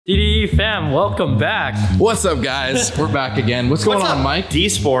DDE fam, welcome back. What's up, guys? We're back again. What's going on, Mike?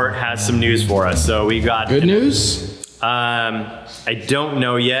 D-Sport has some news for us. So we got good news. I don't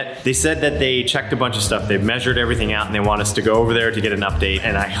know yet. They said that they checked a bunch of stuff. They've measured everything out and they want us to go over there to get an update.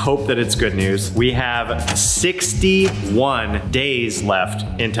 And I hope that it's good news. We have 61 days left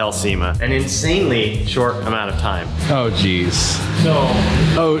until SEMA. An insanely short amount of time. Oh, geez. So.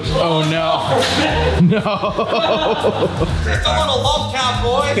 Oh no. No. It's a little love tap,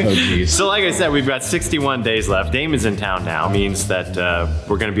 boy. Oh, geez. So like I said, we've got 61 days left. Damon's in town now. Means that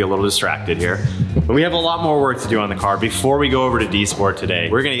we're gonna be a little distracted here. But we have a lot more work to do on the car before we go over to D-Sport today.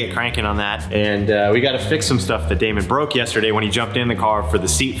 We're gonna get cranking on that. And we gotta fix some stuff that Damon broke yesterday when he jumped in the car for the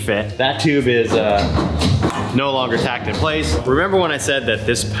seat fit. That tube is no longer tacked in place. Remember when I said that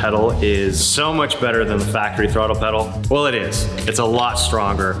this pedal is so much better than the factory throttle pedal? Well, it is. It's a lot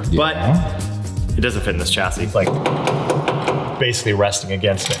stronger, but it doesn't fit in this chassis. Like, basically resting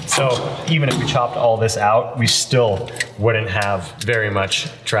against it. So even if we chopped all this out, we still wouldn't have very much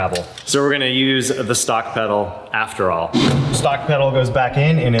travel. So we're gonna use the stock pedal after all. Stock pedal goes back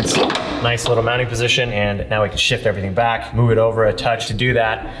in its nice little mounting position, and now we can shift everything back, move it over a touch. To do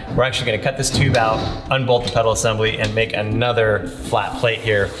that, we're actually gonna cut this tube out, unbolt the pedal assembly, and make another flat plate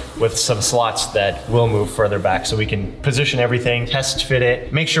here with some slots that will move further back so we can position everything, test fit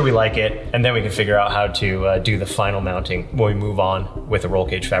it, make sure we like it, and then we can figure out how to do the final mounting when we move on with the roll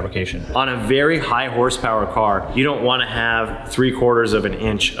cage fabrication. On a very high horsepower car, you don't want to have 3/4 of an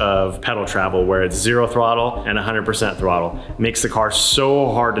inch of pedal travel where it's 0 throttle and 100% throttle. It makes the car so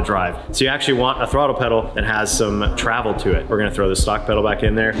hard to drive. So you actually want a throttle pedal that has some travel to it. We're gonna throw the stock pedal back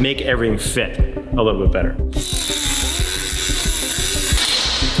in there, make everything fit a little bit better.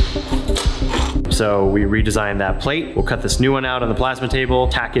 So we redesigned that plate. We'll cut this new one out on the plasma table,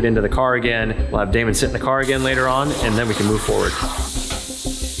 tack it into the car again. We'll have Damon sit in the car again later on, and then we can move forward.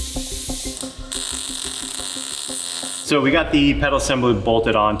 So we got the pedal assembly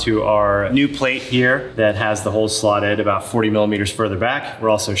bolted onto our new plate here that has the holes slotted about 40 millimeters further back. We're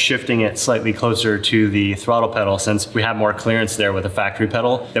also shifting it slightly closer to the throttle pedal since we have more clearance there with the factory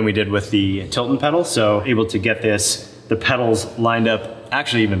pedal than we did with the Tilton pedal. So able to get the pedals lined up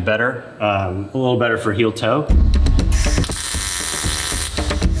actually even better, a little better for heel toe.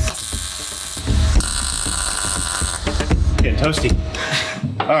 Getting toasty.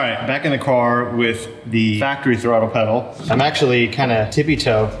 All right, back in the car with the factory throttle pedal. I'm actually kind of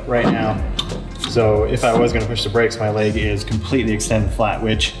tippy-toe right now. So if I was gonna push the brakes, my leg is completely extended flat,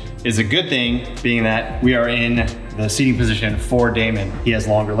 which is a good thing, being that we are in the seating position for Damon. He has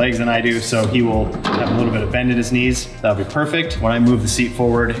longer legs than I do, so he will have a little bit of bend in his knees. That'll be perfect. When I move the seat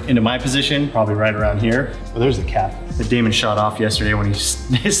forward into my position, probably right around here. Well, there's the cap that Damon shot off yesterday when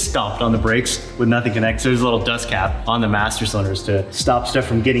he stopped on the brakes with nothing connected. So there's a little dust cap on the master cylinders to stop stuff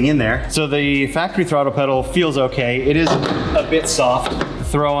from getting in there. So the factory throttle pedal feels okay. It is a bit soft. The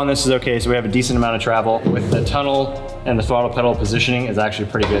throw on this is okay, so we have a decent amount of travel. With the tunnel and the throttle pedal positioning is actually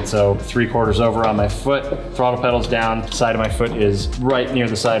pretty good. So 3/4 over on my foot, throttle pedal's down, side of my foot is right near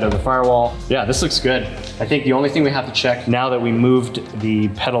the side of the firewall. Yeah, this looks good. I think the only thing we have to check now that we moved the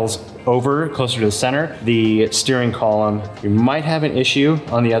pedals over closer to the center, the steering column, we might have an issue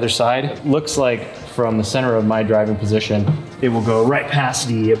on the other side. Looks like from the center of my driving position, it will go right past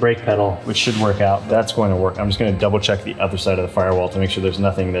the brake pedal, which should work out. That's going to work. I'm just going to double check the other side of the firewall to make sure there's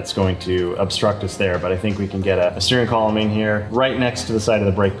nothing that's going to obstruct us there, but I think we can get a steering column in here right next to the side of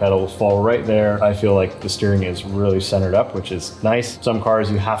the brake pedal. Will fall right there. I feel like the steering is really centered up, which is nice. Some cars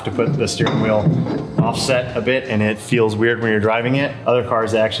you have to put the steering wheel offset a bit and it feels weird when you're driving it. Other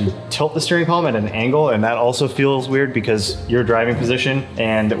cars, they actually tilt the steering column at an angle, and that also feels weird because your driving position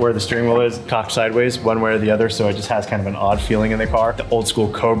and where the steering wheel is cocked sideways one way or the other, so it just has kind of an odd feeling in the car. The old school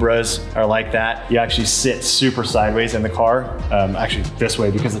Cobras are like that. You actually sit super sideways in the car, actually this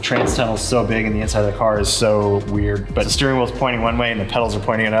way, because the trans tunnel is so big and the inside of the car is so weird. But the steering wheel is pointing one way and the pedals are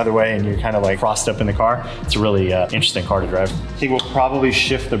pointing another way, and you're kind of like crossed up in the car. It's a really interesting car to drive. I think we'll probably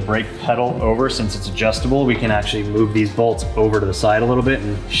shift the brake pedal over since it's adjustable. We can actually move these bolts over to the side a little bit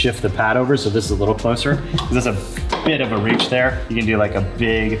and shift the pad over so this is a little closer. There's a bit of a reach there. You can do like a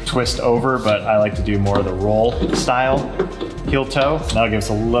big twist over, but I like to do more of the roll style heel toe. That'll give us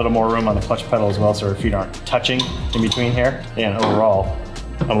a little more room on the clutch pedal as well so our feet aren't touching in between here. And overall,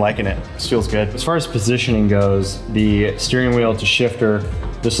 I'm liking it. This feels good. As far as positioning goes, the steering wheel to shifter,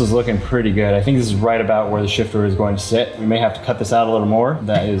 this is looking pretty good. I think this is right about where the shifter is going to sit. We may have to cut this out a little more.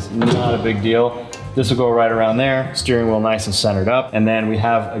 That is not a big deal. This will go right around there, steering wheel nice and centered up. And then we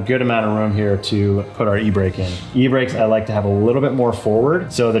have a good amount of room here to put our e-brake in. E-brakes I like to have a little bit more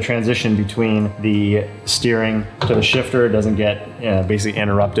forward, so the transition between the steering to the shifter doesn't get basically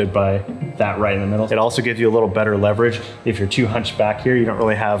interrupted by that right in the middle. It also gives you a little better leverage. If you're too hunched back here, you don't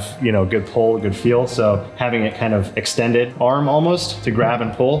really have, good pull, good feel. So having it kind of extended arm almost to grab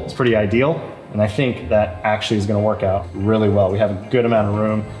and pull is pretty ideal. And I think that actually is gonna work out really well. We have a good amount of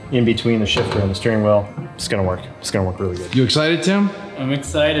room in between the shifter and the steering wheel. It's gonna work. It's gonna work really good. You excited, Tim? I'm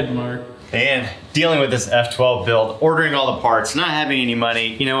excited, Mark. And dealing with this F12 build, ordering all the parts, not having any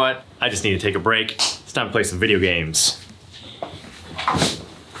money, you know what? I just need to take a break. It's time to play some video games.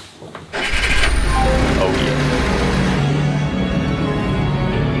 Oh yeah.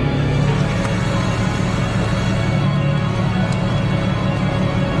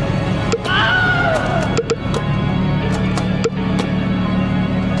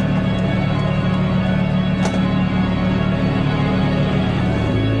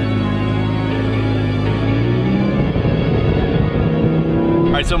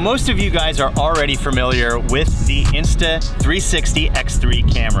 So most of you guys are already familiar with the Insta360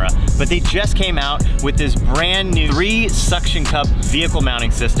 X3 camera, but they just came out with this brand new 3 suction cup vehicle mounting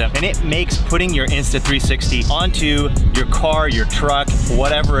system, and it makes putting your Insta360 onto your car, your truck,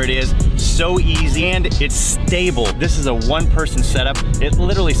 whatever it is, so easy, and it's stable. This is a one-person setup. It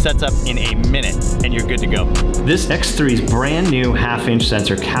literally sets up in a minute, and you're good to go. This X3's brand new half-inch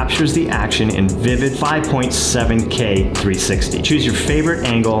sensor captures the action in vivid 5.7K 360. Choose your favorite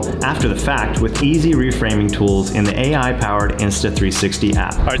angle after the fact with easy reframing tools in the AI-powered Insta360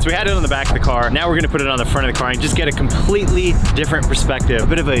 app. All right, so we had it on the back of the car. Now we're gonna put it on the front of the car and just get a completely different perspective, a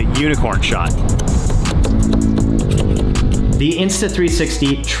bit of a unicorn shot. The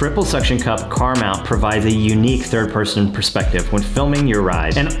Insta360 triple suction cup car mount provides a unique third-person perspective when filming your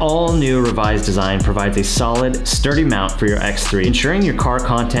ride. An all-new revised design provides a solid, sturdy mount for your X3, ensuring your car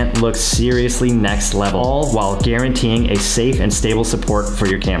content looks seriously next level, all while guaranteeing a safe and stable support for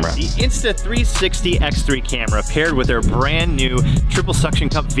your camera. The Insta360 X3 camera paired with their brand new triple suction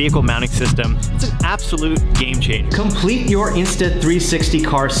cup vehicle mounting system, it's an absolute game changer. Complete your Insta360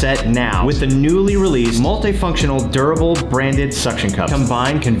 car set now with the newly released multifunctional durable brand suction cup.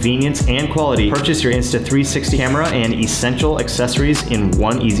 Combine convenience and quality. Purchase your Insta360 camera and essential accessories in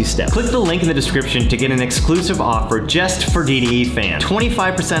one easy step. Click the link in the description to get an exclusive offer just for DDE fans.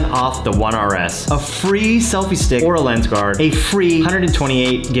 25% off the One RS, a free selfie stick or a lens guard, a free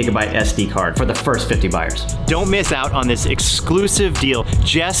 128GB SD card for the first 50 buyers. Don't miss out on this exclusive deal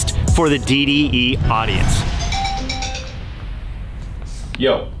just for the DDE audience.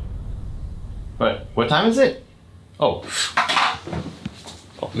 Yo. What time is it? Oh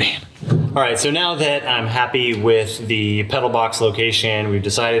man. All right, so now that I'm happy with the pedal box location, we've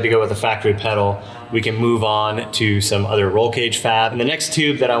decided to go with a factory pedal, we can move on to some other roll cage fab. And the next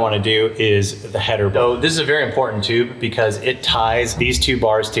tube that I want to do is the header. So this is a very important tube because it ties these two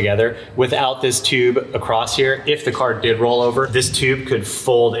bars together. Without this tube across here, if the car did roll over, this tube could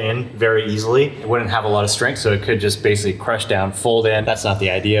fold in very easily. It wouldn't have a lot of strength, so it could just basically crush down, fold in. That's not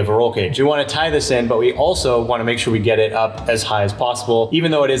the idea of a roll cage. We want to tie this in, but we also want to make sure we get it up as high as possible.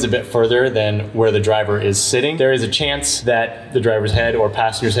 Even though it is a bit further than where the driver is sitting, there is a chance that the driver's head or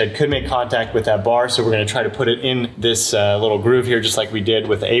passenger's head could make contact with that bar. So we're going to try to put it in this little groove here, just like we did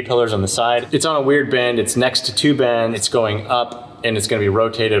with the A-pillars on the side. It's on a weird bend. It's next to two bends. It's going up and it's going to be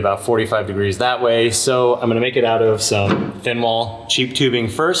rotated about 45 degrees that way. So I'm going to make it out of some thin wall cheap tubing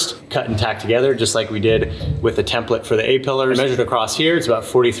first, cut and tack together just like we did with the template for the A-pillars. Measured across here, it's about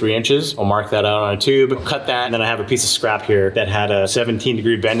 43 inches. I'll mark that out on a tube, cut that, and then I have a piece of scrap here that had a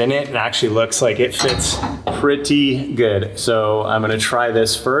 17-degree bend in it and actually looks like it fits pretty good. So I'm going to try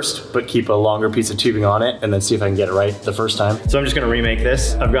this first, but keep a longer piece of tubing on it and then see if I can get it right the first time. So I'm just going to remake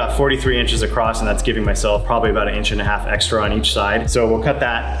this. I've got 43 inches across and that's giving myself probably about 1.5 inches extra on each side. So we'll cut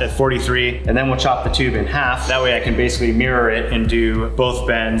that at 43 and then we'll chop the tube in half. That way I can basically mirror it and do both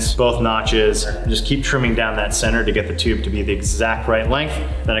bends, both notches, and just keep trimming down that center to get the tube to be the exact right length.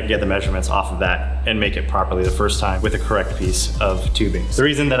 Then I can get the measurements off of that and make it properly the first time with the correct piece of tubing. The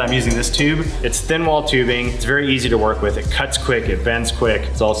reason that I'm using this tube, it's thin wall tubing. It's very easy to work with. It cuts quick, it bends quick.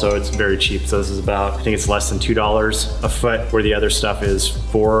 It's very cheap. So this is about, I think it's less than $2 a foot, where the other stuff is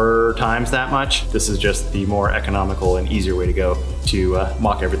 4 times that much. This is just the more economical and easier way to go to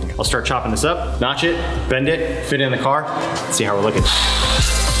mock everything. I'll start chopping this up, notch it, bend it, fit it in the car, see how we're looking.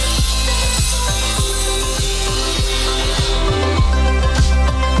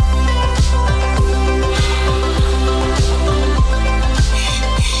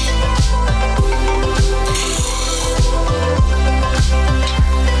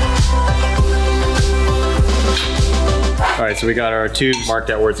 right, so we got our tubes marked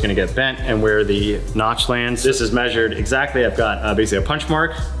out where it's gonna get bent and where the notch lands. This is measured exactly. I've got basically a punch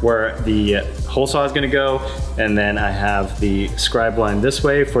mark where the hole saw is gonna go, and then I have the scribe line this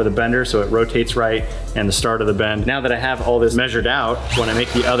way for the bender so it rotates right and the start of the bend. Now that I have all this measured out, when I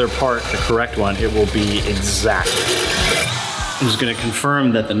make the other part the correct one, it will be exact. I'm just gonna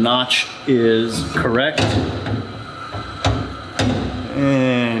confirm that the notch is correct.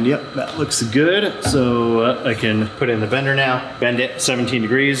 And yep, that looks good. So I can put it in the bender now, bend it 17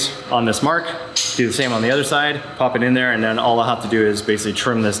 degrees on this mark, do the same on the other side, pop it in there, and then all I'll have to do is basically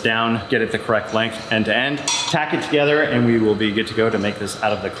trim this down, get it the correct length end to end, tack it together, and we will be good to go to make this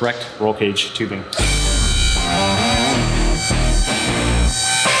out of the correct roll cage tubing.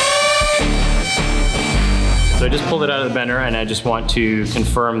 So I just pulled it out of the bender, and I just want to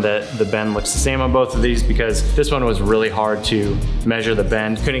confirm that the bend looks the same on both of these, because this one was really hard to measure the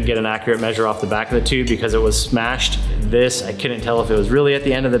bend. Couldn't get an accurate measure off the back of the tube because it was smashed. This, I couldn't tell if it was really at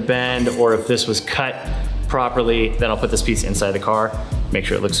the end of the bend or if this was cut properly. Then I'll put this piece inside the car, make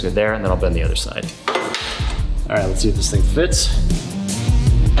sure it looks good there, and then I'll bend the other side. All right, let's see if this thing fits.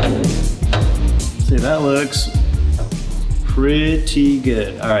 See, that looks pretty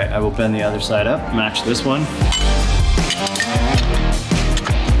good. All right, I will bend the other side up, match this one.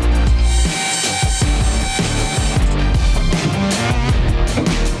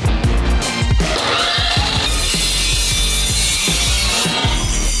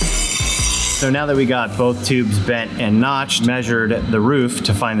 So now that we got both tubes bent and notched, measured the roof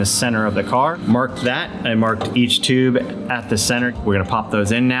to find the center of the car, marked that. I marked each tube at the center. We're gonna pop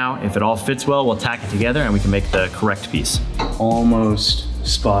those in now. If it all fits well, we'll tack it together and we can make the correct piece. Almost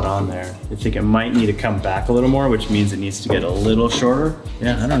spot on there. I think it might need to come back a little more, which means it needs to get a little shorter.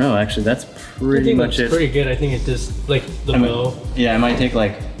 Yeah, I don't know, actually, that's pretty much it. Pretty good. I think it just, like the bow. Yeah, it might take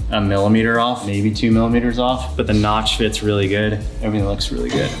like a millimeter off, maybe 2 millimeters off, but the notch fits really good. Everything looks really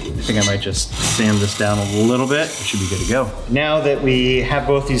good. I think I might just sand this down a little bit. It should be good to go. Now that we have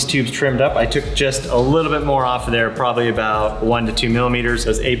both these tubes trimmed up, I took just a little bit more off of there, probably about 1 to 2 millimeters.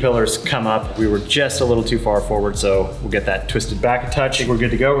 Those A-pillars come up. We were just a little too far forward, so we'll get that twisted back a touch. I think we're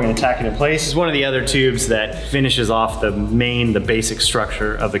good to go. We're gonna tack it in place. This is one of the other tubes that finishes off the basic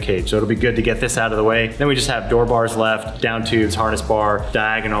structure of the cage. So it'll be good to get this out of the way. Then we just have door bars left, down tubes, harness bar,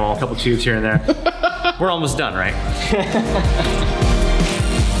 diagonal, a couple tubes here and there. We're almost done, right?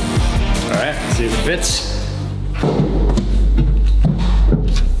 All right, let's see if it fits.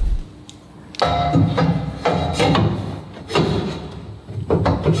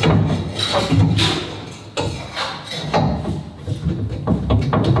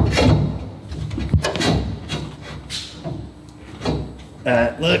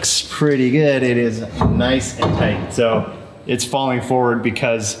 That looks pretty good. It is nice and tight. So it's falling forward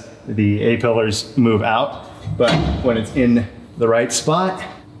because the A-pillars move out, but when it's in the right spot, I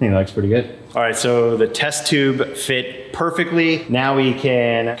think it looks pretty good. All right, so the test tube fit perfectly. Now we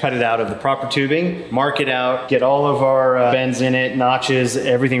can cut it out of the proper tubing, mark it out, get all of our bends in it, notches,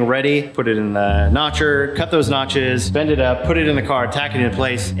 everything ready, put it in the notcher, cut those notches, bend it up, put it in the car, tack it in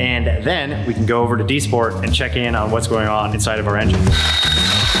place, and then we can go over to D-Sport and check in on what's going on inside of our engine.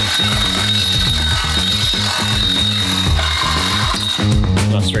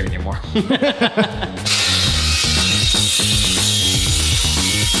 Not straight anymore.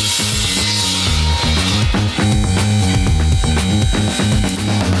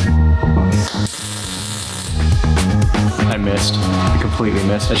 I missed. I completely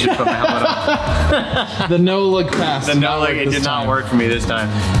missed. I should put my helmet on. The no-look pass. The no-look, it did not work for me this time.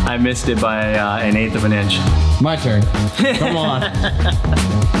 I missed it by 1/8 of an inch. My turn. Come on.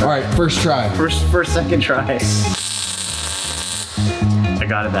 All right, first try. First second try. I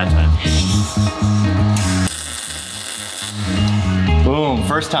got it that time. Boom,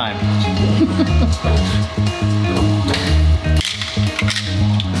 first time.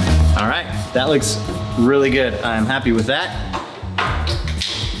 All right, that looks really good. I'm happy with that.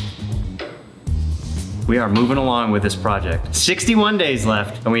 We are moving along with this project. 61 days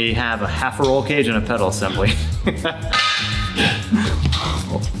left, and we have a half a roll cage and a pedal assembly.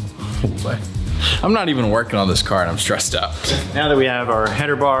 I'm not even working on this car and I'm stressed out. Now that we have our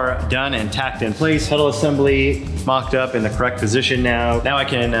header bar done and tacked in place, pedal assembly mocked up in the correct position now I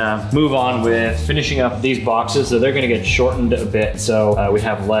can move on with finishing up these boxes. So they're gonna get shortened a bit, so we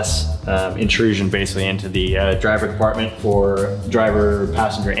have less intrusion basically into the driver compartment for driver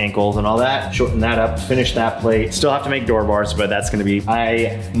passenger ankles and all that. Shorten that up, finish that plate. Still have to make door bars, but that's gonna be,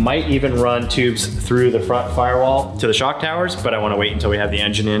 I might even run tubes through the front firewall to the shock towers, but I wanna wait until we have the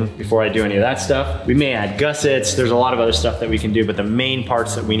engine in before I do any of that stuff. stuff. We may add gussets. There's a lot of other stuff that we can do, but the main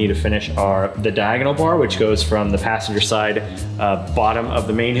parts that we need to finish are the diagonal bar, which goes from the passenger side bottom of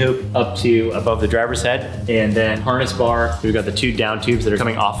the main hoop up to above the driver's head, and then harness bar. We've got the 2 down tubes that are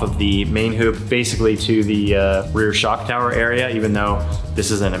coming off of the main hoop, basically to the rear shock tower area, even though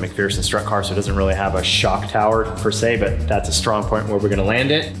this isn't a McPherson strut car, so it doesn't really have a shock tower per se, but that's a strong point where we're gonna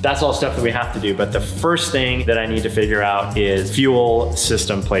land it. That's all stuff that we have to do, but the first thing that I need to figure out is fuel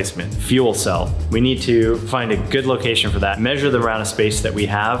system placement, fuel cell. We need to find a good location for that, measure the amount of space that we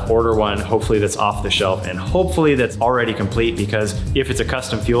have, order one, hopefully that's off the shelf, and hopefully that's already complete, because if it's a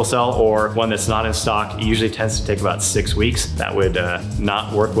custom fuel cell or one that's not in stock, it usually tends to take about 6 weeks. That would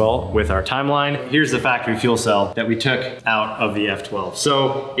not work well with our timeline. Here's the factory fuel cell that we took out of the F12.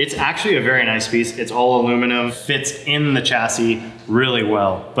 So it's actually a very nice piece. It's all aluminum, fits in the chassis really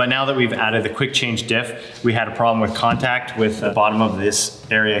well. But now that we've added the quick change diff, we had a problem with contact with the bottom of this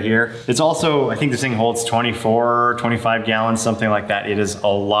area here. It's also, I think this thing holds 24, 25 gallons, something like that. It is a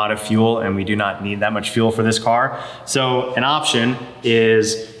lot of fuel, and we do not need that much fuel for this car. So an option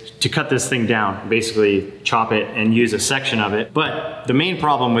is to cut this thing down, basically chop it and use a section of it. But the main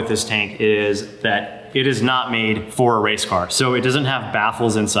problem with this tank is that it is not made for a race car. So it doesn't have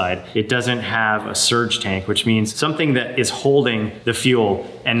baffles inside. It doesn't have a surge tank, which means something that is holding the fuel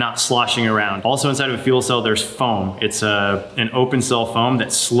and not sloshing around. Also inside of a fuel cell, there's foam. It's an open cell foam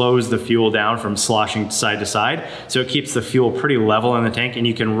that slows the fuel down from sloshing side to side. So it keeps the fuel pretty level in the tank, and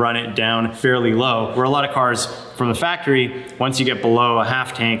you can run it down fairly low. Where a lot of cars from the factory, once you get below a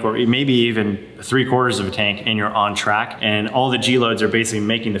half tank or maybe even 3/4 of a tank, and you're on track, and all the G loads are basically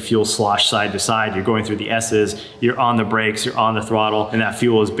making the fuel slosh side to side. You're going through the S's, you're on the brakes, you're on the throttle, and that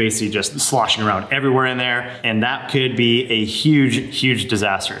fuel is basically just sloshing around everywhere in there. And that could be a huge, huge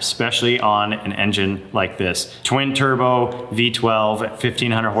disaster, especially on an engine like this. Twin turbo V12 at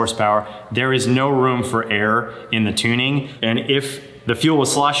 1500 horsepower. There is no room for air in the tuning. And if the fuel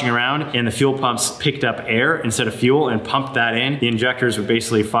was sloshing around and the fuel pumps picked up air instead of fuel and pumped that in, the injectors would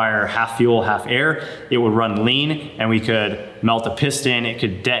basically fire half fuel, half air. It would run lean, and we could melt a piston, it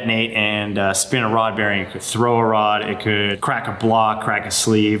could detonate and spin a rod bearing, it could throw a rod, it could crack a block, crack a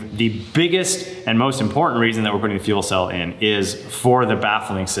sleeve. The biggest and most important reason that we're putting the fuel cell in is for the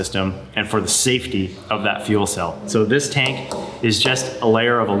baffling system and for the safety of that fuel cell. So this tank is just a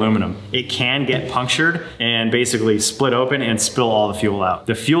layer of aluminum. It can get punctured and basically split open and spill all the fuel out.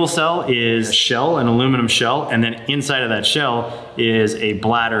 The fuel cell is a shell, an aluminum shell, and then inside of that shell is a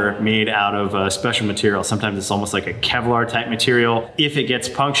bladder made out of a special material. Sometimes it's almost like a Kevlar type material. If it gets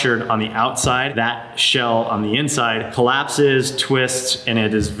punctured on the outside, that shell on the inside collapses, twists, and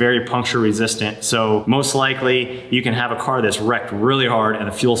it is very puncture resistant. So most likely you can have a car that's wrecked really hard and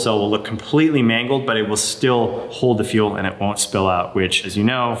the fuel cell will look completely mangled, but it will still hold the fuel and it won't spill out, which, as you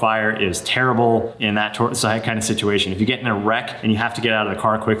know, fire is terrible in that kind of situation. If you get in a wreck and you have to get out of the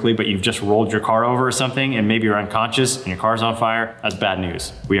car quickly, but you've just rolled your car over or something and maybe you're unconscious and your car's on fire, that's bad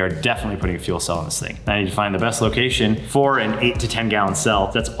news. We are definitely putting a fuel cell in this thing. I need to find the best location for an 8 to 10 gallon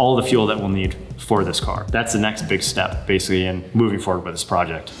cell. That's all the fuel that we'll need for this car. That's the next big step, basically, in moving forward with this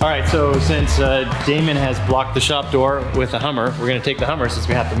project. All right, so since Damon has blocked the shop door with the Hummer, we're gonna take the Hummer since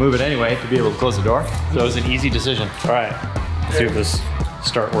we have to move it anyway to be able to close the door. So it was an easy decision. All right, let's see if this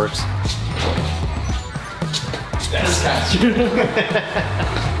start works.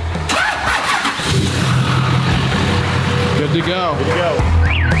 Good to go. Good to go.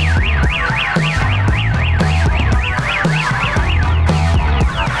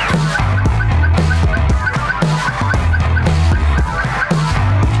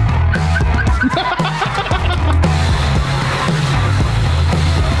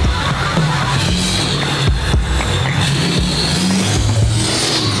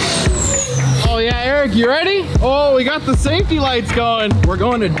 Oh yeah, Eric, you ready? Oh, we got the safety lights going. We're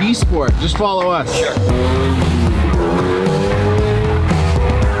going to D Sport. Just follow us. Sure.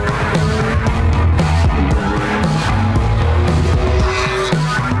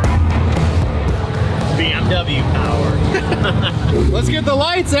 BMW power. Let's get the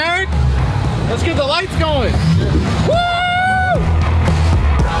lights, Eric. Let's get the lights going. Woo!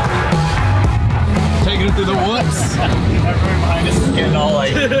 Taking it through the whoops. Everyone behind us is getting all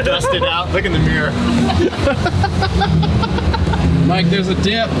like dusted out. Look in the mirror. Mike, there's a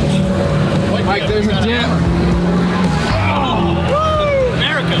dip. Mike, there's a dip. Oh,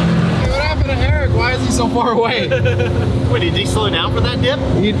 America. Hey, what happened to Eric? Why is he so far away? What, did he slow down for that dip?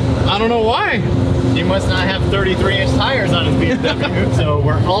 I don't know why. He must not have 33-inch tires on his BMW. So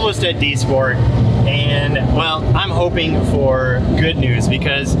we're almost at D Sport, and well, I'm hoping for good news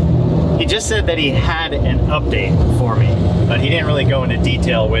because He just said that he had an update for me, but he didn't really go into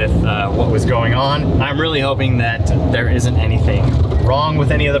detail with what was going on. I'm really hoping that there isn't anything wrong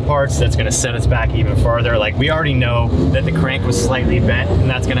with any of the parts that's gonna set us back even farther. Like, we already know that the crank was slightly bent and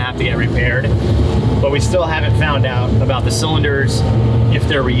that's gonna have to get repaired, but we still haven't found out about the cylinders, if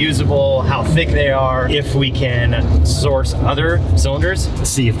they're reusable, how thick they are, if we can source other cylinders,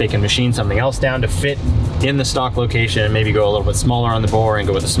 see if they can machine something else down to fit in the stock location and maybe go a little bit smaller on the bore and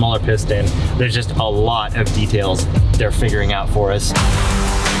go with a smaller piston. There's just a lot of details they're figuring out for us.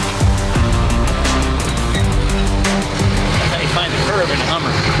 Find the curve in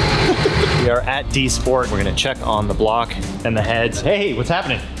Hummer. We are at D Sport. We're gonna check on the block and the heads. Hey, what's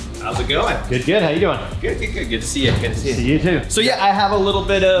happening? How's it going? Good, good. How you doing? Good, good, good. Good to see you. Good to see you. See you too. So yeah, I have a little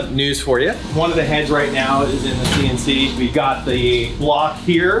bit of news for you. One of the heads right now is in the CNC. We got the block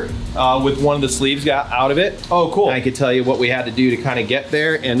here with one of the sleeves got out of it. Oh, cool. I could tell you what we had to do to kind of get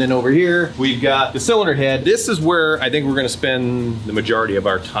there. And then over here, we've got the cylinder head. This is where I think we're gonna spend the majority of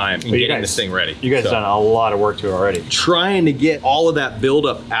our time in getting this thing ready. You guys done a lot of work to it already. Trying to get all of that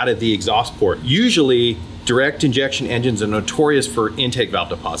buildup out of the exhaust port. Usually, direct injection engines are notorious for intake valve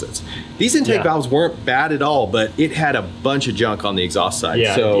deposits. These intake valves weren't bad at all, but it had a bunch of junk on the exhaust side.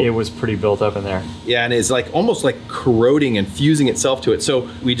 Yeah, so it was pretty built up in there. Yeah, and it's like almost like corroding and fusing itself to it. So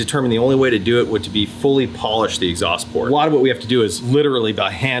we determined the only way to do it would to be fully polish the exhaust port. A lot of what we have to do is literally by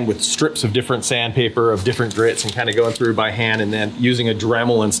hand with strips of different sandpaper of different grits and kind of going through by hand and then using a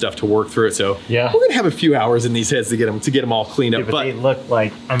Dremel and stuff to work through it. So yeah, we're gonna have a few hours in these heads to get them all cleaned up. But they look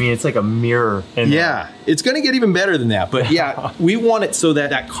like, I mean, it's like a mirror. Yeah, it's gonna get even better than that. But yeah, we want it so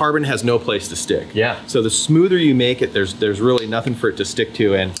that that carbon has no place to stick. Yeah. So the smoother you make it, there's really nothing for it to stick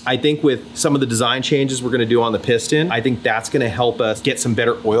to. And I think with some of the design changes we're gonna do on the piston, I think that's gonna help us get some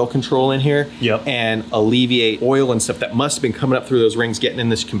better oil control in here. Yep. And alleviate oil and stuff that must have been coming up through those rings, getting in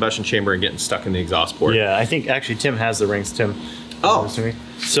this combustion chamber and getting stuck in the exhaust port. Yeah, I think actually Tim has the rings, Tim. Oh.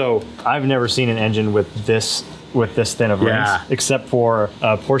 So I've never seen an engine with this thin of rings, except for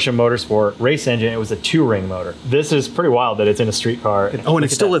a Porsche Motorsport race engine. It was a 2-ring motor. This is pretty wild that it's in a street car. Oh, and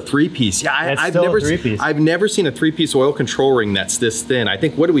it's still a 3-piece. Yeah, I've never seen a 3-piece oil control ring that's this thin. I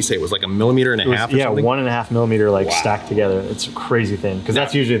think, what did we say? It was like 1.5 millimeters or something? Yeah, 1.5 millimeter like stacked together. It's crazy thin, because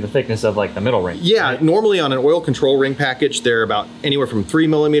that's usually the thickness of like the middle ring. Yeah, right? Normally on an oil control ring package, they're about anywhere from 3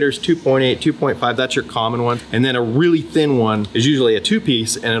 millimeters, 2.8, 2.5. That's your common one. And then a really thin one is usually a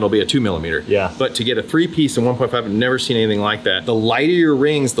 2-piece and it'll be a 2 millimeter. Yeah. But to get a 3-piece and 1.5, I've never seen anything like that. The lighter your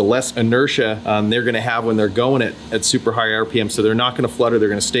rings, the less inertia they're gonna have when they're going at super high RPM. So they're not gonna flutter, they're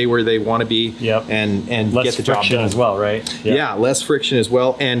gonna stay where they wanna be. Yep. And less get the job friction done as well, right? Yep. Yeah, less friction as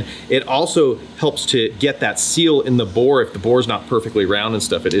well. And it also helps to get that seal in the bore if the bore's not perfectly round and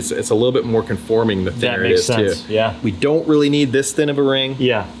stuff. It's a little bit more conforming the thinner it is too. Yeah. We don't really need this thin of a ring.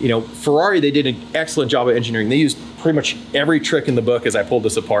 Yeah. You know, Ferrari, they did an excellent job of engineering. They used pretty much every trick in the book as I pulled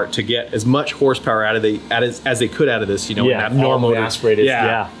this apart to get as much horsepower out of as they could out of this, you know, yeah, in that normally aspirated.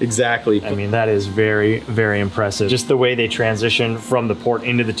 Yeah, exactly. I mean, that is very, very impressive. Just the way they transition from the port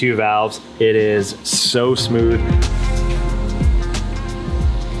into the 2 valves, it is so smooth.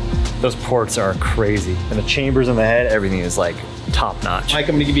 Those ports are crazy. And the chambers in the head, everything is like top notch. Mike,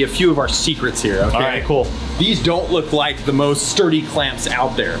 I'm gonna give you a few of our secrets here, okay? All right, cool. These don't look like the most sturdy clamps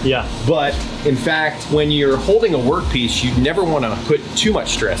out there. Yeah. But in fact, when you're holding a workpiece, you never wanna put too much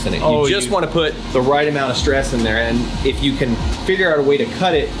stress in it. You just wanna put the right amount of stress in there. And if you can figure out a way to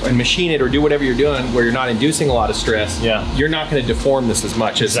cut it and machine it or do whatever you're doing where you're not inducing a lot of stress, you're not gonna deform this as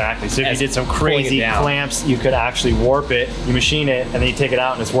much. Exactly. So if you did some crazy clamps, you could actually warp it, you machine it, and then you take it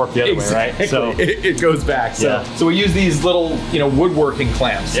out and it's warped the other way, right? So it goes back. So we use these little, woodworking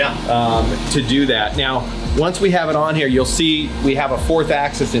clamps to do that. Now, once we have it on here, you'll see we have a 4th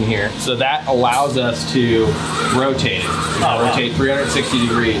axis in here. So that allows us to rotate it. Rotate 360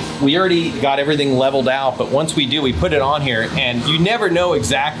 degrees. We already got everything leveled out, but once we do, we put it on here, and you never know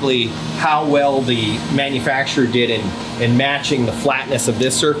exactly how well the manufacturer did in matching the flatness of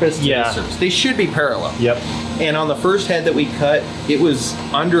this surface to this surface. They should be parallel. Yep. And on the first head that we cut, it was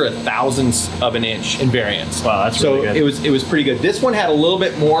under 1/1000th of an inch in variance. Wow, that's really good. So it was pretty good. This one had a little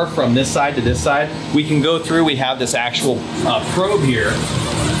bit more from this side to this side. We can go through, we have this actual probe here.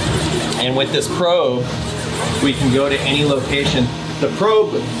 And with this probe, we can go to any location. The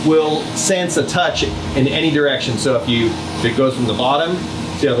probe will sense a touch in any direction. So if it goes from the bottom,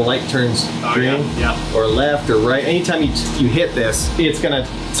 see how the light turns green? Or left or right. Anytime you hit this, it's gonna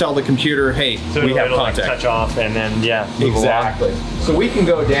tell the computer, hey, so we have contact. Like touch off and then, move exactly. along. So we can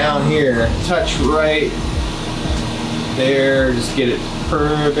go down here, touch right there, just get it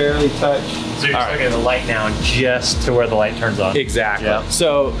barely touch. So you're just looking at the light now just to where the light turns on. Exactly. Yeah.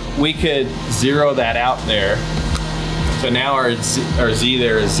 So we could zero that out there. So now our Z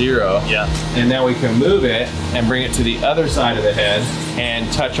there is 0. Yeah. And now we can move it and bring it to the other side of the head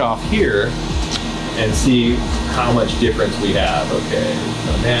and touch off here and see how much difference we have. Okay,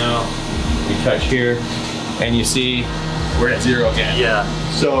 so now we touch here and you see we're at 0 again. Yeah.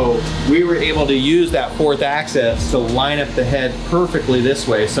 So we were able to use that 4th axis to line up the head perfectly this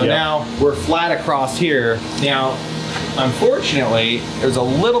way. So now we're flat across here. Now, unfortunately, there's a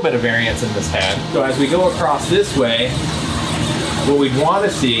little bit of variance in this head. So as we go across this way, what we want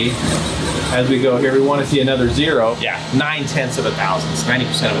to see as we go here, we want to see another 0. Yeah, 9/10 of a thousandth,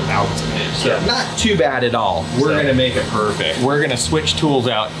 90% of a thousandth of an inch. So not too bad at all. We're going to make it perfect. We're going to switch tools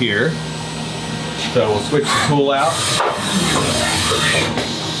out here. So we'll switch the tool out.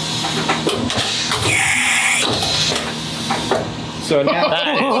 So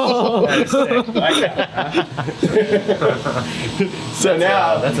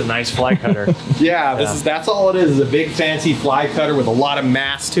now, that's a nice fly cutter. Yeah, that's all it is a big fancy fly cutter with a lot of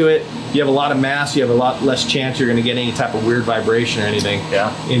mass to it. You have a lot of mass, you have a lot less chance you're gonna get any type of weird vibration or anything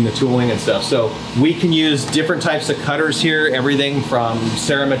in the tooling and stuff. So we can use different types of cutters here, everything from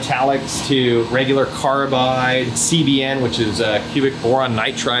cerametallics to regular carbide, CBN, which is cubic boron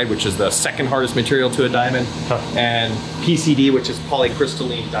nitride, which is the second hardest material to a diamond, and PCD, which is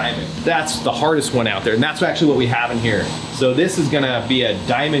polycrystalline diamond. That's the hardest one out there, and that's actually what we have in here. So this is gonna be a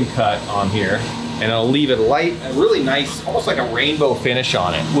diamond cut on here, and I'll leave it light, a really nice, almost like a rainbow finish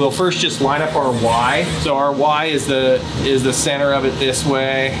on it. We'll first just line up our Y. So our Y is the center of it this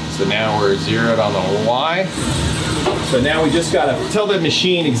way. So now we're zeroed on the Y. So now we just gotta tell the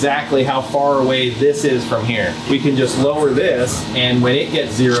machine exactly how far away this is from here. We can just lower this, and when it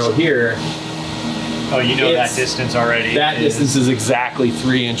gets 0 here, oh, you know that distance already. That distance is exactly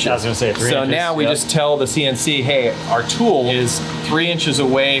 3 inches. I was gonna say 3 inches. So now we just tell the CNC, hey, our tool is 3 inches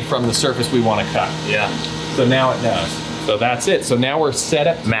away from the surface we want to cut. Yeah. So now it knows. So that's it. So now we're set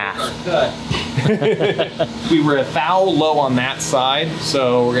up. Math. Cut. We were a thou low on that side,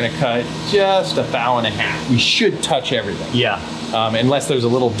 so we're gonna cut just a thou and a half. We should touch everything. Yeah. Unless there's a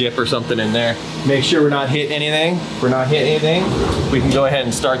little dip or something in there. Make sure we're not hitting anything. If we're not hitting anything, we can go ahead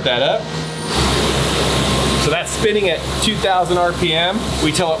and start that up. So that's spinning at 2,000 RPM.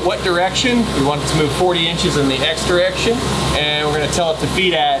 We tell it what direction. We want it to move 40 inches in the X direction. And we're gonna tell it to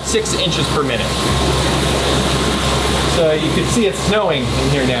feed at 6 inches per minute. So you can see it's snowing in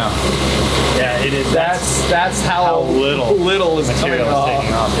here now. Yeah, it is. That's how little is material coming off.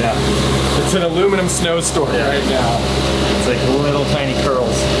 taking off. Yeah. It's an aluminum snowstorm right now. It's like little tiny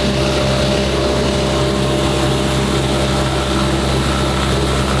curls.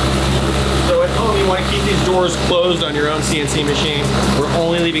 You want to keep these doors closed on your own CNC machine. We're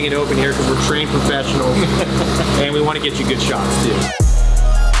only leaving it open here because we're trained professionals and we want to get you good shots too.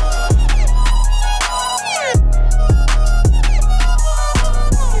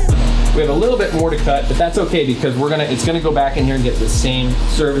 We have a little bit more to cut, but that's okay because it's gonna go back in here and get the same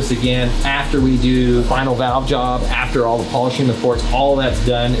service again after we do final valve job, after all the polishing the ports, all that's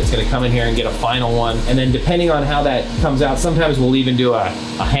done. It's gonna come in here and get a final one. And then depending on how that comes out, sometimes we'll even do a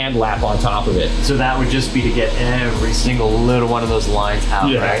hand lap on top of it. So that would just be to get every single little one of those lines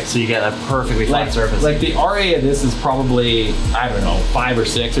out, right? So you get a perfectly flat surface. Like the RA of this is probably, I don't know, 5 or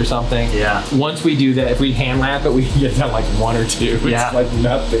 6 or something. Yeah. Once we do that, if we hand lap it, we can get down like 1 or 2. It's like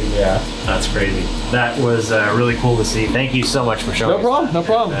nothing, That's crazy. That was really cool to see. Thank you so much for showing us. No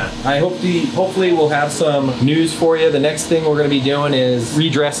problem. I hopefully we'll have some news for you. The next thing we're going to be doing is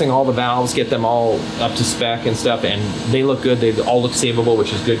redressing all the valves, get them all up to spec and stuff, and they look good. They all look savable,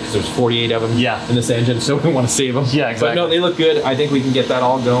 which is good because there's 48 of them in this engine, so we want to save them. Yeah, exactly. But no, they look good. I think we can get that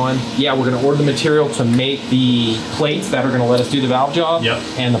all going. Yeah, we're going to order the material to make the plates that are going to let us do the valve job,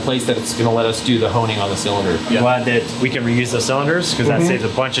 and the plates that it's going to let us do the honing on the cylinder. I'm glad that we can reuse the cylinders because that saves a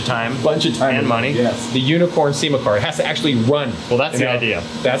bunch of time. And money. Yes. The Unicorn SEMA car. It has to actually run. Well, that's the idea.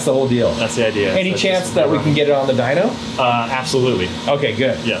 That's the whole deal. That's the idea. Any chance that we can get it on the dyno? Absolutely. Okay,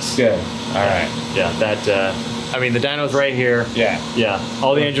 good. Yes. Good. All right. Yeah, that, I mean, the dyno's right here. Yeah. Yeah.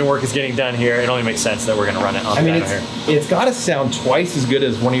 All the engine work is getting done here. It only makes sense that we're going to run it on the dyno here. It's got to sound twice as good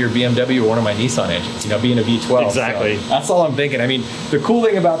as one of your BMW or one of my Nissan engines, being a V12. Exactly. So that's all I'm thinking. I mean, the cool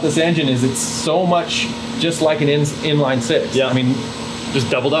thing about this engine is it's so much just like an inline 6. Yeah. I mean, just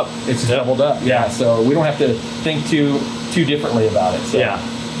doubled up. It's doubled up. Yeah. So we don't have to think too differently about it. So. Yeah.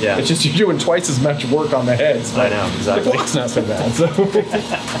 It's just you're doing twice as much work on the heads. I know, exactly. The clock's not so bad. So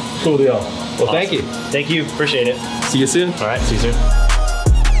cool deal. Well, thank you. Thank you. Appreciate it. See you soon. All right. See you soon.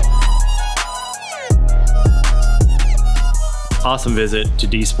 awesome visit to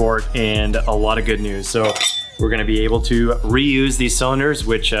D-Sport and a lot of good news. So we're gonna be able to reuse these cylinders,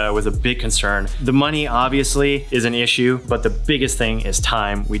 which was a big concern. The money obviously is an issue, but the biggest thing is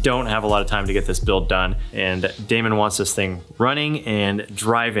time. We don't have a lot of time to get this build done, and Damon wants this thing running and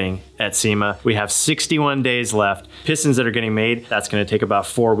driving at SEMA. We have 61 days left. Pistons that are getting made, that's gonna take about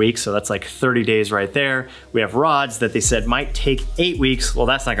 4 weeks, so that's like 30 days right there. We have rods that they said might take 8 weeks. Well,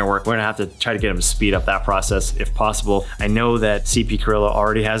 that's not gonna work. We're gonna have to try to get them to speed up that process if possible. I know that CP Carrillo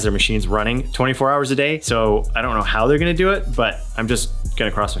already has their machines running 24 hours a day, so I don't know how they're gonna do it, but I'm just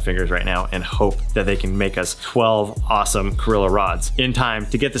gonna cross my fingers right now and hope that they can make us 12 awesome Carrillo rods in time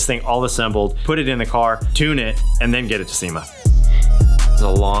to get this thing all assembled, put it in the car, tune it, and then get it to SEMA. There's a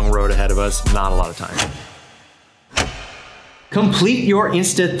long road ahead of us, not a lot of time. Complete your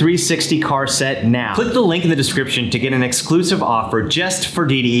Insta360 car set now. Click the link in the description to get an exclusive offer just for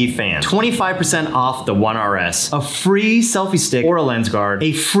DDE fans. 25% off the One RS, a free selfie stick or a lens guard,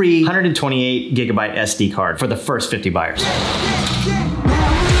 a free 128 gigabyte SD card for the first 50 buyers.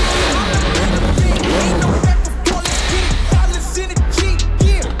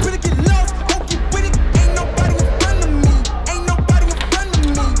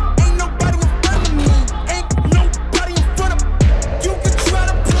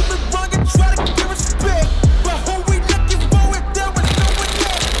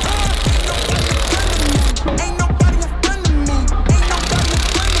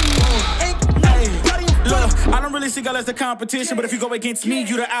 As the competition, but if you go against me,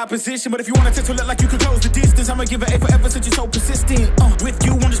 you the opposition. But if you want to test to look like you could close the distance, I'ma give it A forever since you're so persistent. With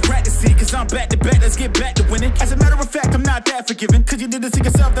you, I'm just practicing, cause I'm back to back, let's get back to winning. As a matter of fact, I'm not that forgiving, cause you did this to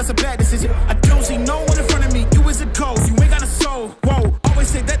yourself, that's a bad decision. I don't see no one in front of me,